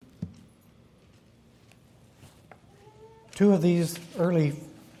Two of these early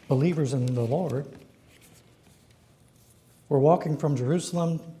believers in the Lord were walking from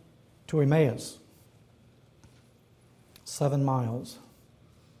Jerusalem to Emmaus, 7 miles.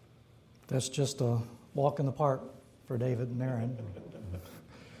 That's just a walk in the park for David and Aaron.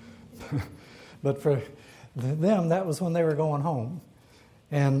 But for them, that was when they were going home.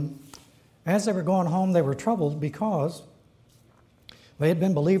 And as they were going home, they were troubled because they had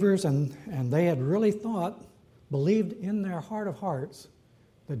been believers and they had really believed in their heart of hearts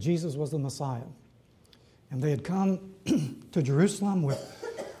that Jesus was the Messiah. And they had come to Jerusalem with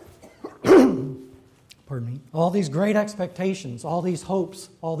all these great expectations, all these hopes,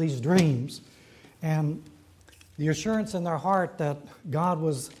 all these dreams, and the assurance in their heart that God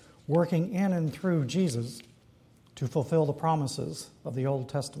was working in and through Jesus to fulfill the promises of the Old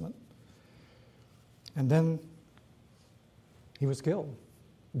Testament. And then he was killed,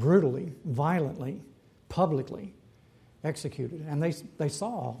 brutally, violently, publicly executed. And they saw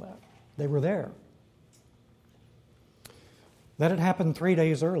all that. They were there. That had happened 3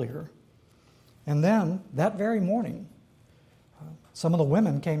 days earlier. And then, that very morning, some of the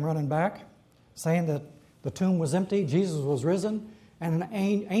women came running back, saying that the tomb was empty, Jesus was risen, and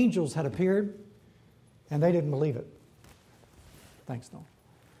angels had appeared, and they didn't believe it. Thanks, no.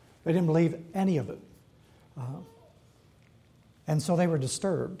 They didn't believe any of it. And so they were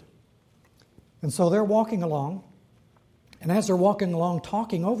disturbed. And so they're walking along, and as they're walking along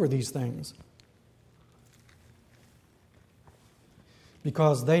talking over these things,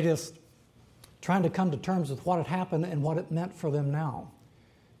 because they just trying to come to terms with what had happened and what it meant for them now.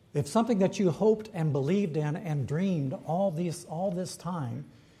 If something that you hoped and believed in and dreamed all this time,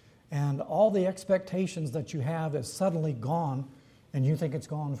 and all the expectations that you have is suddenly gone, and you think it's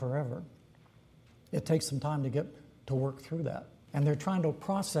gone forever, it takes some time to get to work through that. And they're trying to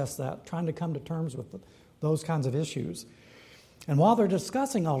process that, trying to come to terms with those kinds of issues. And while they're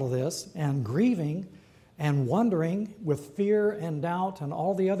discussing all of this and grieving and wondering with fear and doubt and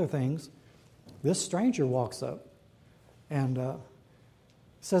all the other things, this stranger walks up and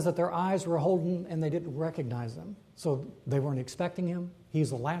says that their eyes were holden and they didn't recognize him. So they weren't expecting him. He's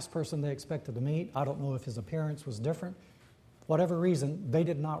the last person they expected to meet. I don't know if his appearance was different. Whatever reason, they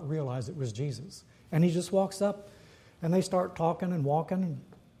did not realize it was Jesus. And he just walks up and they start talking and walking.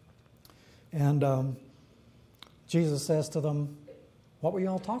 And Jesus says to them, "What were you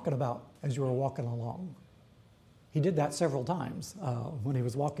all talking about as you were walking along?" He did that several times when he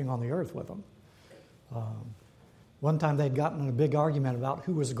was walking on the earth with them. One time they'd gotten in a big argument about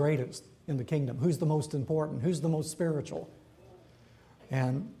who was greatest in the kingdom, who's the most important, who's the most spiritual.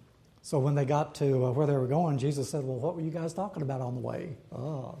 And so when they got to where they were going, Jesus said, "Well, what were you guys talking about on the way?"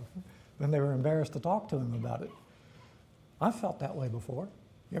 Then they were embarrassed to talk to him about it. I've felt that way before.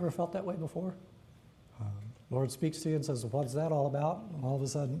 You ever felt that way before? Lord speaks to you and says, "What's that all about?" And all of a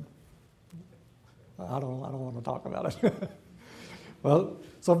sudden, I don't want to talk about it. But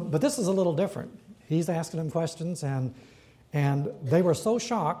this is a little different. He's asking them questions, and they were so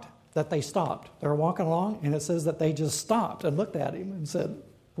shocked that they stopped. They were walking along, and it says that they just stopped and looked at him and said,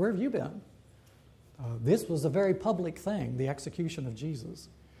 "Where have you been?" This was a very public thing, the execution of Jesus.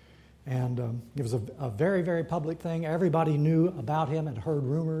 And it was a very, very public thing. Everybody knew about him and heard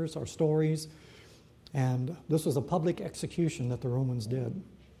rumors or stories. And this was a public execution that the Romans did.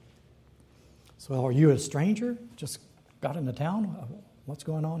 So are you a stranger? Just got into town? What's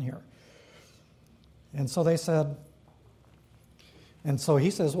going on here? And so they said, and so he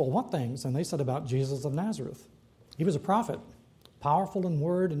says, "Well, what things?" And they said about Jesus of Nazareth. He was a prophet, powerful in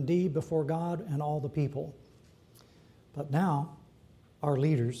word and deed before God and all the people. But now our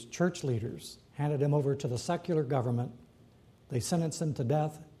leaders, church leaders, handed him over to the secular government. They sentenced him to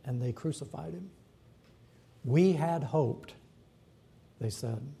death and they crucified him. "We had hoped," they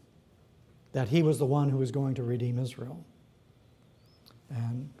said, "that he was the one who was going to redeem Israel.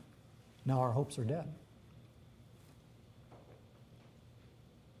 And now our hopes are dead."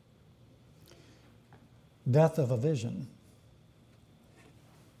 Death of a vision.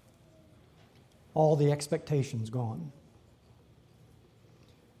 All the expectations gone.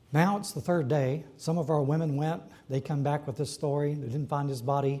 Now it's the third day. Some of our women went. They come back with this story. They didn't find his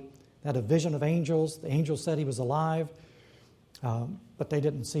body. They had a vision of angels. The angels said he was alive, but they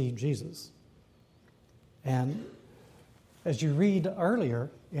didn't see Jesus. And as you read earlier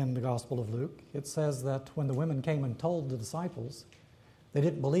in the Gospel of Luke, it says that when the women came and told the disciples, they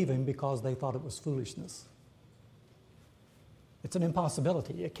didn't believe him because they thought it was foolishness. It's an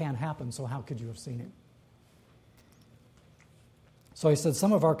impossibility. It can't happen, so how could you have seen him? So he said,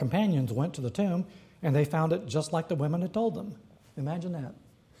 some of our companions went to the tomb, and they found it just like the women had told them. Imagine that.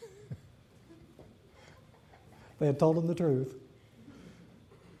 They had told him the truth.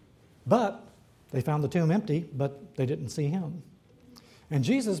 But they found the tomb empty, but they didn't see him. And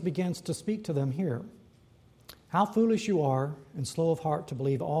Jesus begins to speak to them here. How foolish you are and slow of heart to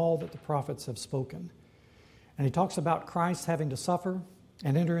believe all that the prophets have spoken. And he talks about Christ having to suffer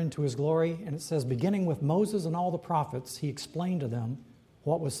and enter into his glory. And it says, beginning with Moses and all the prophets, he explained to them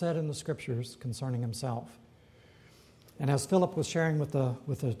what was said in the scriptures concerning himself. And as Philip was sharing with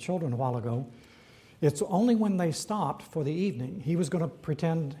the children a while ago, it's only when they stopped for the evening, he was going to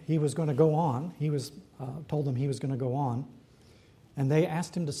pretend he was going to go on. He was told them he was going to go on. And they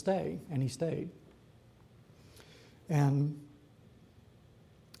asked him to stay, and he stayed. And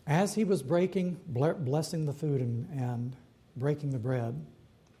as he was blessing the food and breaking the bread,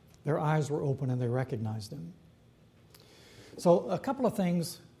 their eyes were open and they recognized him. So a couple of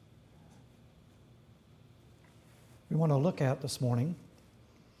things we want to look at this morning.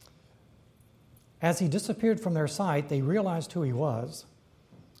 As he disappeared from their sight, they realized who he was.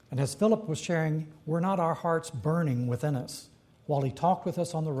 And as Philip was sharing, were not our hearts burning within us while he talked with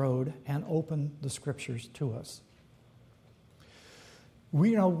us on the road and opened the scriptures to us?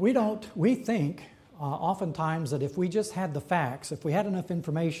 We think oftentimes that if we just had the facts, if we had enough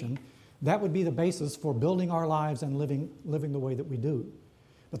information, that would be the basis for building our lives and living the way that we do.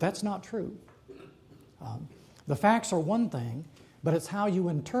 But that's not true. The facts are one thing, but it's how you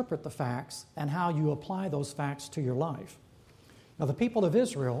interpret the facts and how you apply those facts to your life. Now, the people of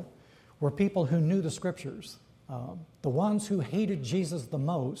Israel were people who knew the scriptures. The ones who hated Jesus the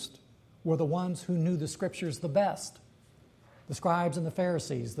most were the ones who knew the scriptures the best. The scribes and the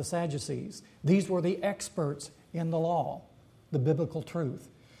Pharisees, the Sadducees. These were the experts in the law, the biblical truth.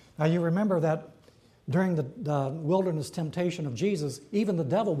 Now, you remember that during the wilderness temptation of Jesus, even the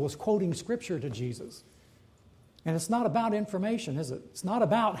devil was quoting scripture to Jesus. And it's not about information, is it? It's not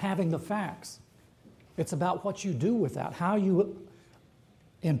about having the facts. It's about what you do with that, how you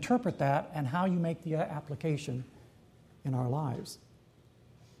interpret that, and how you make the application in our lives.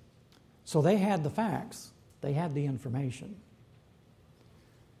 So they had the facts. They had the information.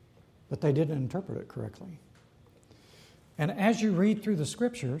 But they didn't interpret it correctly. And as you read through the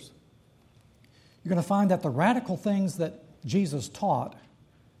scriptures, you're going to find that the radical things that Jesus taught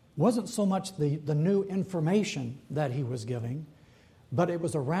wasn't so much the new information that he was giving, but it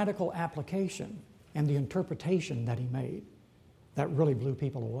was a radical application and the interpretation that he made that really blew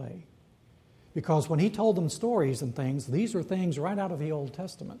people away. Because when he told them stories and things, these are things right out of the Old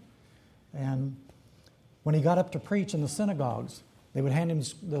Testament. And when he got up to preach in the synagogues, they would hand him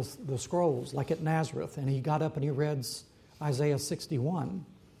the scrolls, like at Nazareth, and he got up and he read Isaiah 61.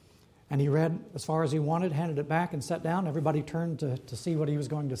 And he read as far as he wanted, handed it back, and sat down. Everybody turned to see what he was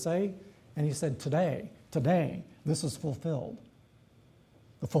going to say. And he said, today, this is fulfilled.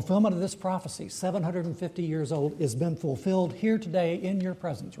 The fulfillment of this prophecy, 750 years old, has been fulfilled here today in your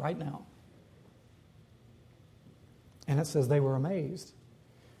presence, right now. And it says they were amazed.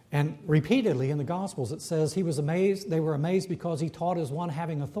 And repeatedly in the Gospels it says he was amazed. They were amazed because he taught as one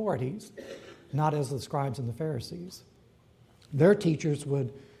having authorities, not as the scribes and the Pharisees. Their teachers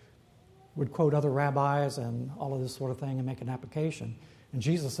would quote other rabbis and all of this sort of thing and make an application. And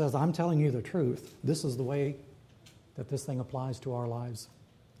Jesus says, I'm telling you the truth. This is the way that this thing applies to our lives.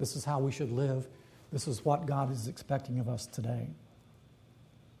 This is how we should live. This is what God is expecting of us today.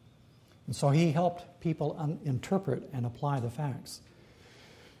 And so he helped people interpret and apply the facts.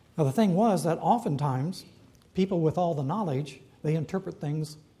 Now the thing was that oftentimes people with all the knowledge, they interpret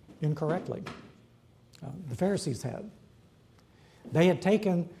things incorrectly. The Pharisees had. They had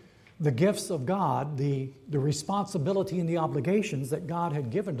taken the gifts of God, the responsibility and the obligations that God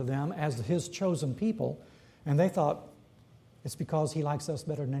had given to them as his chosen people, and they thought it's because he likes us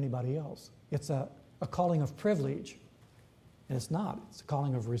better than anybody else. It's a calling of privilege. And it's not. It's a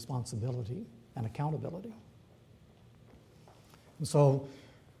calling of responsibility and accountability. And so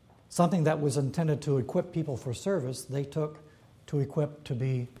something that was intended to equip people for service, they took to equip to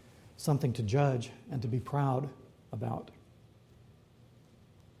be something to judge and to be proud about.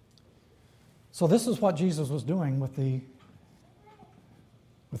 So this is what Jesus was doing with the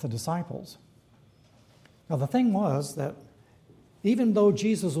disciples. Now the thing was that even though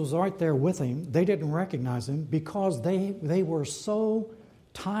Jesus was right there with him, they didn't recognize him because they were so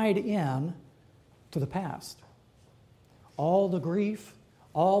tied in to the past. All the grief,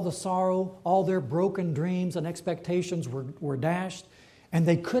 all the sorrow, all their broken dreams and expectations were dashed, and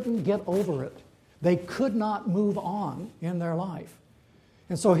they couldn't get over it. They could not move on in their life.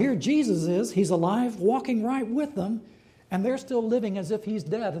 And so here Jesus is, he's alive, walking right with them, and they're still living as if he's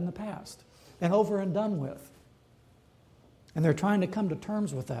dead in the past and over and done with. And they're trying to come to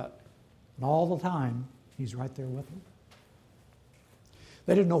terms with that. And all the time, He's right there with them.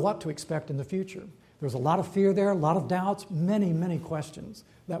 They didn't know what to expect in the future. There was a lot of fear there, a lot of doubts, many, many questions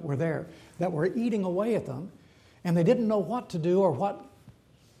that were there, that were eating away at them, and they didn't know what to do or what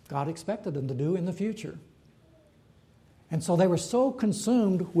God expected them to do in the future. And so they were so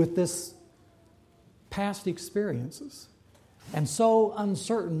consumed with this past experiences and so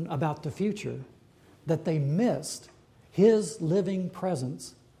uncertain about the future that they missed His living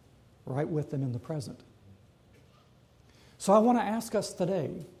presence right with them in the present. So I want to ask us today,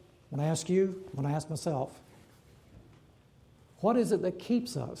 when I ask you, when I ask myself, what is it that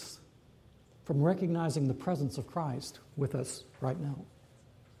keeps us from recognizing the presence of Christ with us right now?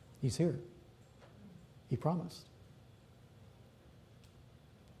 He's here. He promised.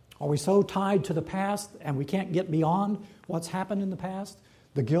 Are we so tied to the past and we can't get beyond what's happened in the past?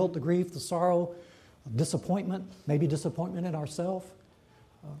 The guilt, the grief, the sorrow, disappointment, maybe disappointment in ourselves.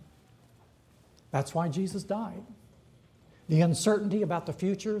 That's why Jesus died. The uncertainty about the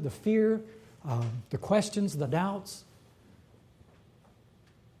future, the fear, the questions, the doubts.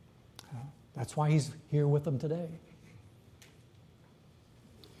 That's why He's here with them today.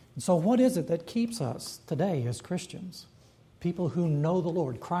 And so what is it that keeps us today as Christians? People who know the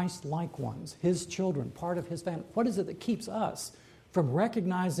Lord, Christ-like ones, His children, part of His family. What is it that keeps us from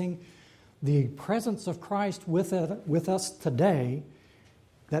recognizing the presence of Christ with us today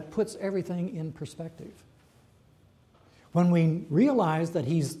that puts everything in perspective? When we realize that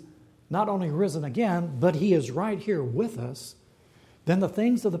He's not only risen again, but He is right here with us, then the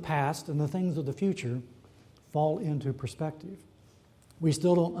things of the past and the things of the future fall into perspective. We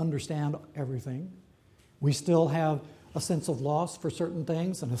still don't understand everything. We still have a sense of loss for certain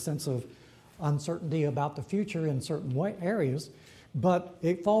things and a sense of uncertainty about the future in certain areas, but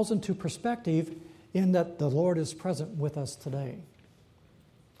it falls into perspective in that the Lord is present with us today.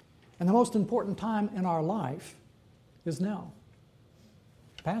 And the most important time in our life is now.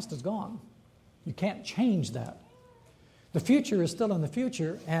 The past is gone. You can't change that. The future is still in the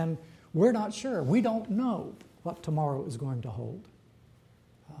future, and we're not sure. We don't know what tomorrow is going to hold.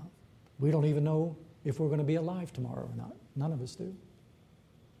 We don't even know if we're going to be alive tomorrow or not. None of us do.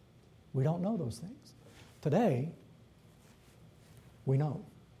 We don't know those things. Today, we know.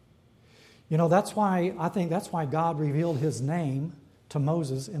 You know, I think that's why God revealed His name to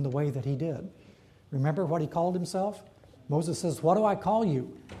Moses in the way that He did. Remember what He called Himself? Moses says, "What do I call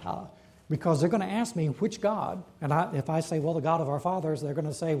you?" Because they're going to ask me, which God? And if I say, well, the God of our fathers, they're going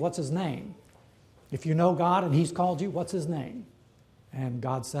to say, what's His name? If you know God and He's called you, what's His name? And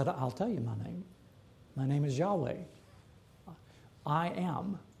God said, I'll tell you my name. My name is Yahweh. I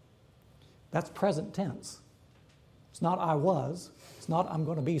am. That's present tense. It's not I was. It's not I'm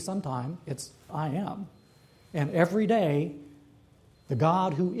going to be sometime. It's I am. And every day, the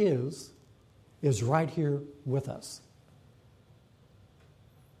God who is right here with us.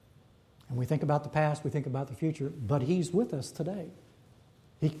 And we think about the past, we think about the future, but He's with us today.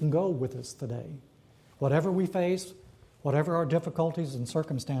 He can go with us today. Whatever we face, whatever our difficulties and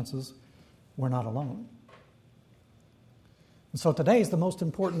circumstances, we're not alone. And so today is the most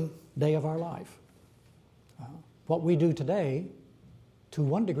important day of our life. What we do today, to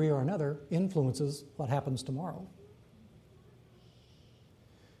one degree or another, influences what happens tomorrow.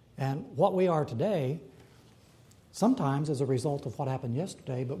 And what we are today, sometimes as a result of what happened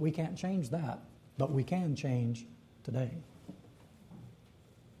yesterday, but we can't change that. But we can change today.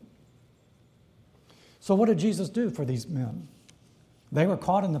 So what did Jesus do for these men? They were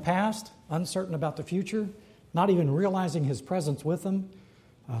caught in the past, uncertain about the future, not even realizing His presence with them,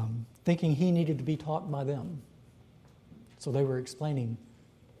 thinking He needed to be taught by them. So they were explaining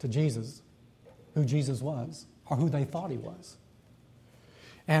to Jesus who Jesus was, or who they thought He was.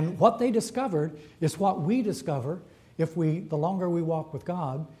 And what they discovered is what we discover the longer we walk with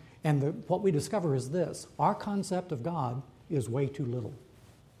God, and what we discover is this: our concept of God is way too little.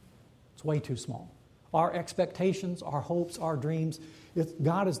 It's way too small. Our expectations, our hopes, our dreams,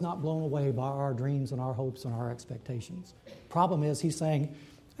 God is not blown away by our dreams and our hopes and our expectations. Problem is, He's saying,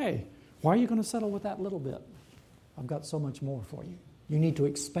 hey, why are you going to settle with that little bit? I've got so much more for you. You need to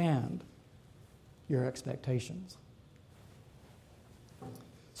expand your expectations.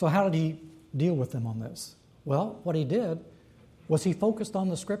 So how did He deal with them on this? Well, what He did was He focused on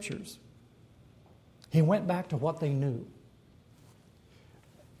the Scriptures. He went back to what they knew.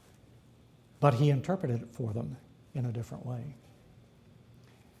 But He interpreted it for them in a different way.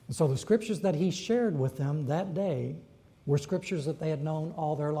 And so the Scriptures that He shared with them that day were Scriptures that they had known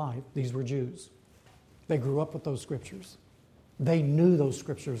all their life. These were Jews. They grew up with those Scriptures. They knew those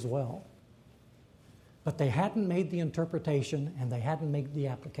Scriptures well. But they hadn't made the interpretation and they hadn't made the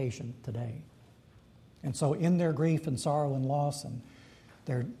application today. And so in their grief and sorrow and loss and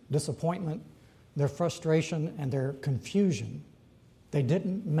their disappointment, their frustration and their confusion, they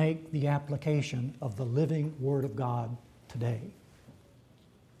didn't make the application of the living Word of God today.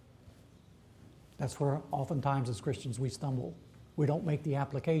 That's where oftentimes as Christians we stumble. We don't make the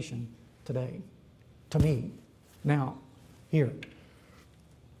application today. To me, now, here.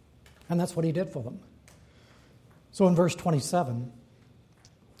 And that's what he did for them. So in verse 27,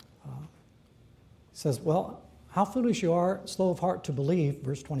 he says, well, how foolish you are, slow of heart to believe,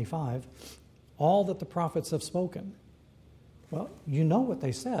 verse 25, all that the prophets have spoken. Well, you know what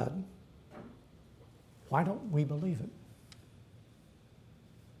they said. Why don't we believe it?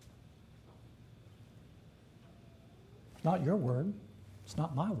 It's not your word. It's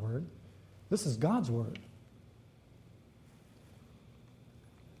not my word. This is God's word.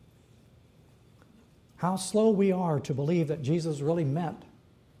 How slow we are to believe that Jesus really meant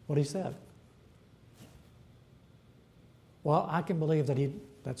what he said. Well, I can believe that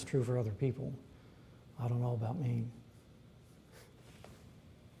that's true for other people. I don't know about me.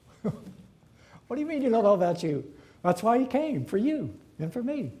 What do you mean you don't know about you? That's why he came, for you and for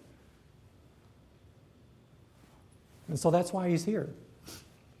me. And so that's why he's here,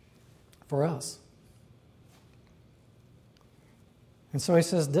 for us. And so he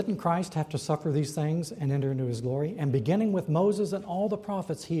says, didn't Christ have to suffer these things and enter into his glory? And beginning with Moses and all the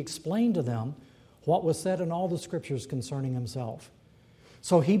prophets, he explained to them what was said in all the scriptures concerning himself.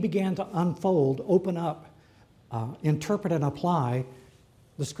 So he began to unfold, open up, interpret and apply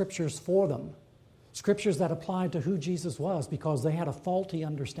the scriptures for them. Scriptures that applied to who Jesus was because they had a faulty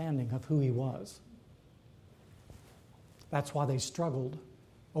understanding of who he was. That's why they struggled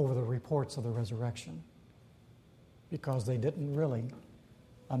over the reports of the resurrection, because they didn't really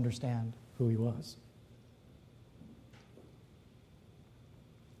understand who he was.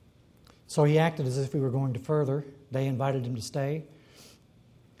 So he acted as if he were going to further. They invited him to stay.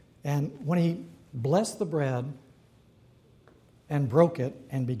 And when he blessed the bread and broke it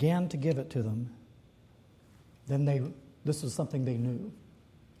and began to give it to them, then this was something they knew.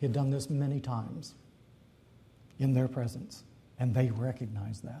 He had done this many times in their presence, and they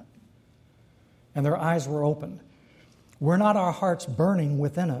recognized that. And their eyes were opened. Were not our hearts burning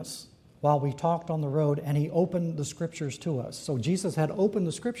within us while we talked on the road, and he opened the scriptures to us? So Jesus had opened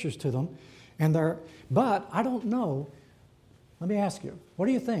the scriptures to them, but I don't know. Let me ask you, what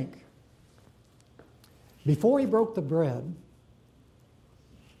do you think? Before he broke the bread,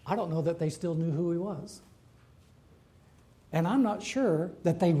 I don't know that they still knew who he was. And I'm not sure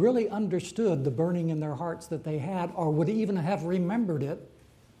that they really understood the burning in their hearts that they had, or would even have remembered it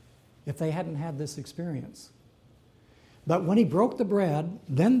if they hadn't had this experience. But when he broke the bread,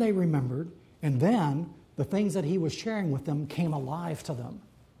 then they remembered, and then the things that he was sharing with them came alive to them.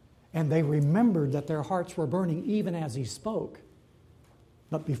 And they remembered that their hearts were burning even as he spoke.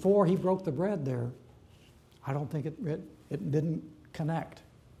 But before he broke the bread there, I don't think it didn't connect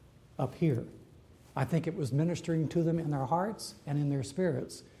up here. I think it was ministering to them in their hearts and in their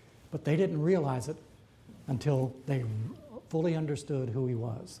spirits, but they didn't realize it until they fully understood who he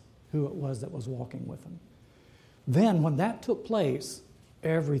was, who it was that was walking with them. Then when that took place,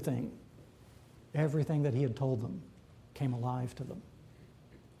 everything that he had told them came alive to them.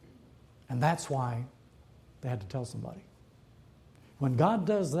 And that's why they had to tell somebody. When God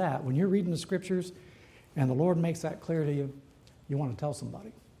does that, when you're reading the scriptures and the Lord makes that clear to you, you want to tell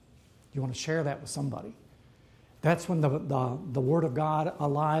somebody. You want to share that with somebody. That's when the Word of God,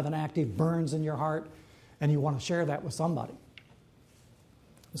 alive and active, burns in your heart, and you want to share that with somebody.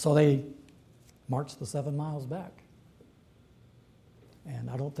 So they marched the 7 miles back. And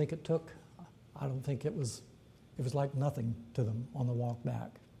I don't think it was like nothing to them on the walk back.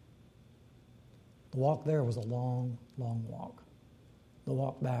 The walk there was a long, long walk. The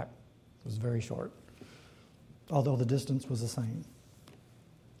walk back was very short, although the distance was the same.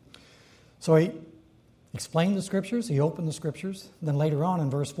 So he explained the scriptures, he opened the scriptures. Then later on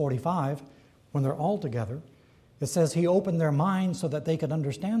in verse 45, when they're all together, it says he opened their minds so that they could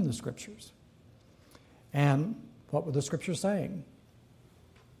understand the scriptures. And what were the scriptures saying?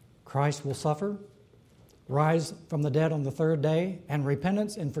 Christ will suffer, rise from the dead on the third day, and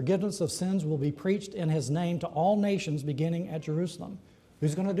repentance and forgiveness of sins will be preached in his name to all nations beginning at Jerusalem.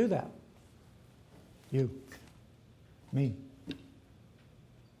 Who's going to do that? You. Me.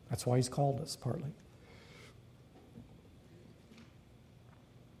 That's why he's called us, partly.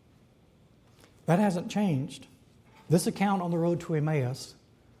 That hasn't changed. This account on the road to Emmaus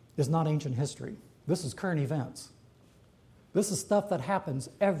is not ancient history. This is current events. This is stuff that happens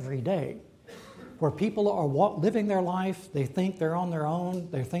every day, where people are living their life. They think they're on their own.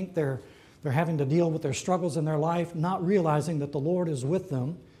 They think they're They're having to deal with their struggles in their life, not realizing that the Lord is with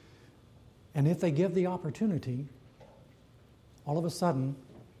them. And if they give the opportunity, all of a sudden,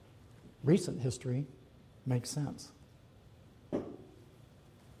 recent history makes sense.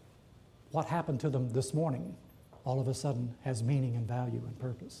 What happened to them this morning all of a sudden has meaning and value and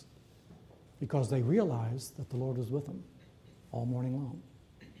purpose because they realized that the Lord was with them all morning long,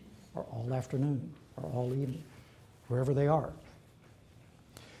 or all afternoon, or all evening, wherever they are.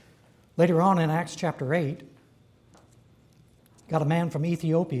 Later on in Acts chapter 8, got a man from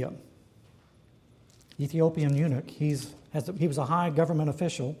Ethiopia, Ethiopian eunuch. He was a high government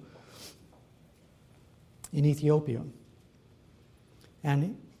official in Ethiopia.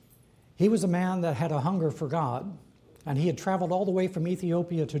 And he was a man that had a hunger for God, and he had traveled all the way from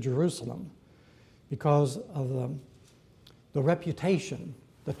Ethiopia to Jerusalem because of the reputation,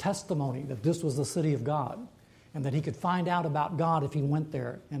 the testimony that this was the city of God, and that he could find out about God if he went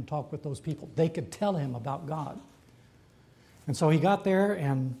there and talked with those people. They could tell him about God. And so he got there,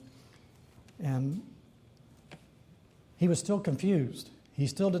 and he was still confused. He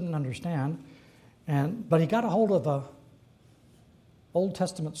still didn't understand. But he got a hold of a Old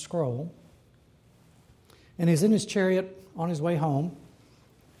Testament scroll, and he's in his chariot on his way home,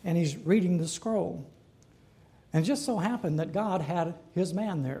 and he's reading the scroll. And it just so happened that God had his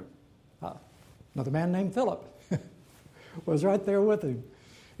man there. Another man named Philip was right there with him.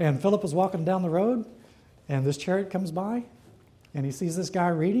 And Philip was walking down the road, and this chariot comes by, and he sees this guy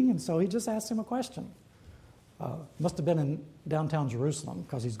reading, and so he just asked him a question. Must have been in downtown Jerusalem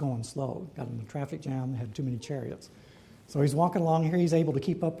because he's going slow. Got in a traffic jam, had too many chariots. So he's walking along here. He's able to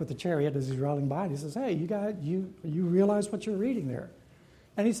keep up with the chariot as he's riding by. And he says, "Hey, you realize what you're reading there?"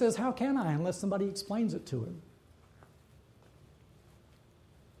 And he says, "How can I unless somebody explains it to him?"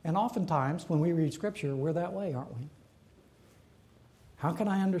 And oftentimes when we read Scripture, we're that way, aren't we? How can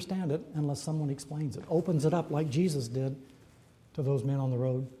I understand it unless someone explains it? Opens it up like Jesus did to those men on the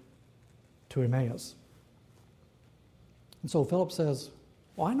road to Emmaus. And so Philip says,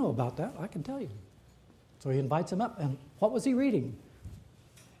 "Well, I know about that. I can tell you." So he invites him up. And what was he reading?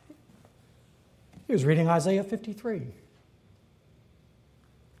 He was reading Isaiah 53.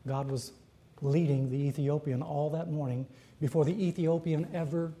 God was leading the Ethiopian all that morning before the Ethiopian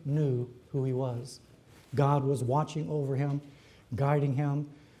ever knew who he was. God was watching over him, guiding him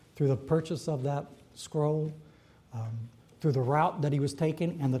through the purchase of that scroll, through the route that he was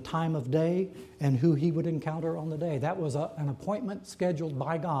taking and the time of day and who he would encounter on the day. That was an appointment scheduled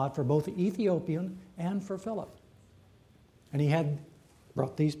by God for both the Ethiopian and for Philip. And he had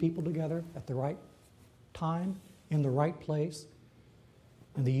brought these people together at the right time, in the right place,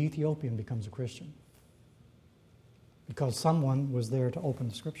 and the Ethiopian becomes a Christian because someone was there to open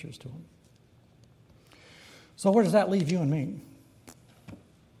the Scriptures to him. So where does that leave you and me?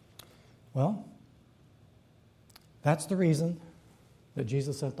 Well, that's the reason that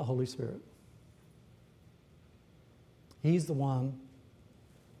Jesus sent the Holy Spirit. He's the one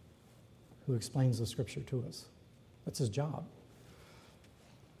who explains the Scripture to us. That's his job.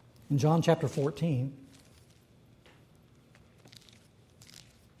 In John chapter 14,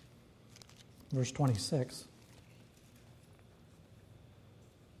 verse 26,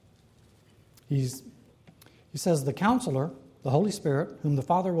 he says, "The Counselor, the Holy Spirit, whom the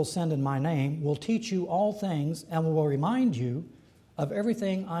Father will send in my name, will teach you all things and will remind you of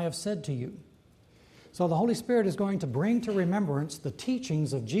everything I have said to you." So the Holy Spirit is going to bring to remembrance the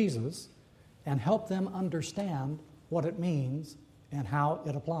teachings of Jesus and help them understand what it means and how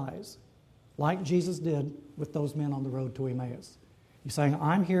it applies, like Jesus did with those men on the road to Emmaus. He's saying,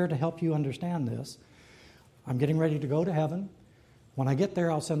 "I'm here to help you understand this. I'm getting ready to go to heaven. When I get there,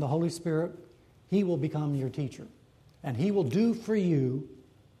 I'll send the Holy Spirit. He will become your teacher. And he will do for you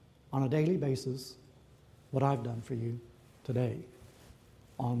on a daily basis what I've done for you today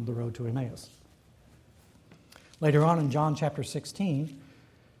on the road to Emmaus." Later on in John chapter 16,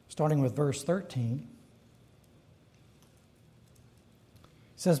 starting with verse 13,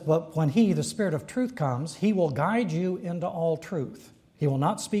 it says, "But when he, the Spirit of truth, comes, he will guide you into all truth. He will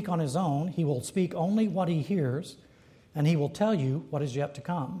not speak on his own. He will speak only what he hears, and he will tell you what is yet to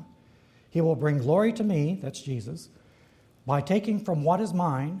come. He will bring glory to me," that's Jesus, "by taking from what is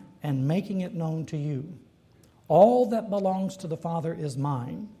mine and making it known to you. All that belongs to the Father is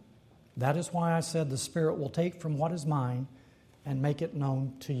mine. That is why I said the Spirit will take from what is mine and make it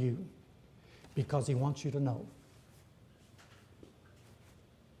known to you." Because he wants you to know.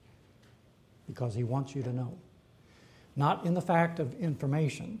 Because he wants you to know. Not in the fact of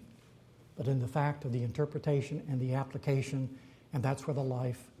information, but in the fact of the interpretation and the application, and that's where the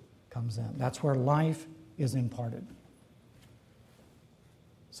life comes in. That's where life is imparted.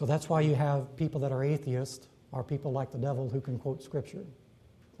 So that's why you have people that are atheists, or people like the devil who can quote Scripture.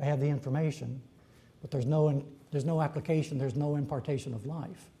 They have the information, but there's no application, there's no impartation of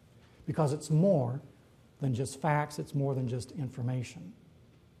life. Because it's more than just facts, it's more than just information.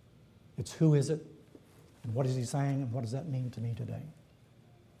 It's who is it, and what is he saying, and what does that mean to me today?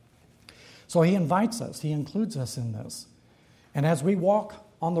 So he invites us, he includes us in this. And as we walk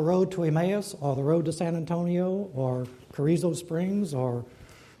on the road to Emmaus, or the road to San Antonio, or Carrizo Springs, or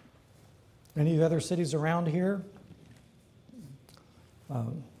any of the other cities around here,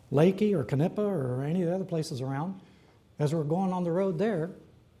 Lakey or Canepa or any of the other places around, as we're going on the road there,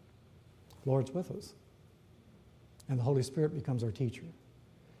 the Lord's with us. And the Holy Spirit becomes our teacher.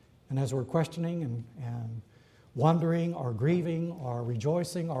 And as we're questioning and wondering or grieving or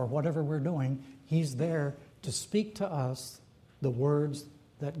rejoicing or whatever we're doing, He's there to speak to us the words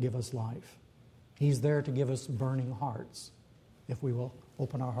that give us life. He's there to give us burning hearts if we will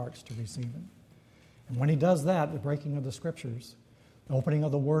open our hearts to receive Him. And when He does that, the breaking of the Scriptures, the opening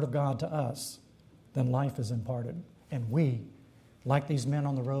of the Word of God to us, then life is imparted. And we, like these men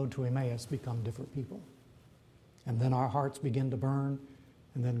on the road to Emmaus, become different people. And then our hearts begin to burn,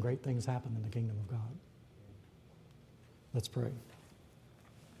 and then great things happen in the kingdom of God. Let's pray.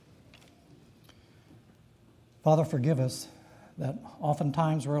 Father, forgive us that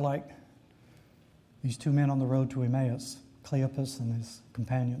oftentimes we're like these two men on the road to Emmaus, Cleopas and his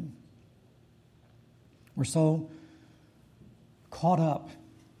companion. We're so caught up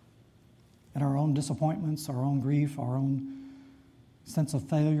in our own disappointments, our own grief, our own sense of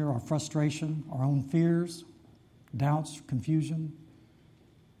failure, our frustration, our own fears, doubts, confusion,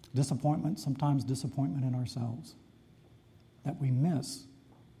 disappointment, sometimes disappointment in ourselves, that we miss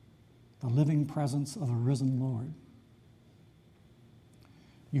the living presence of the risen Lord.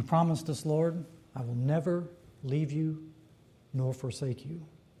 You promised us, Lord, I will never leave you nor forsake you.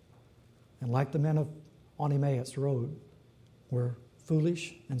 And like the men on Emmaus Road, we're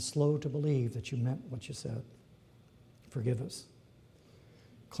foolish and slow to believe that you meant what you said. Forgive us.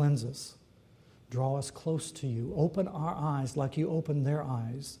 Cleanse us. Draw us close to you. Open our eyes like you opened their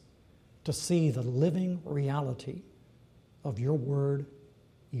eyes to see the living reality of your word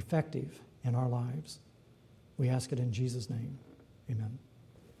effective in our lives. We ask it in Jesus' name. Amen.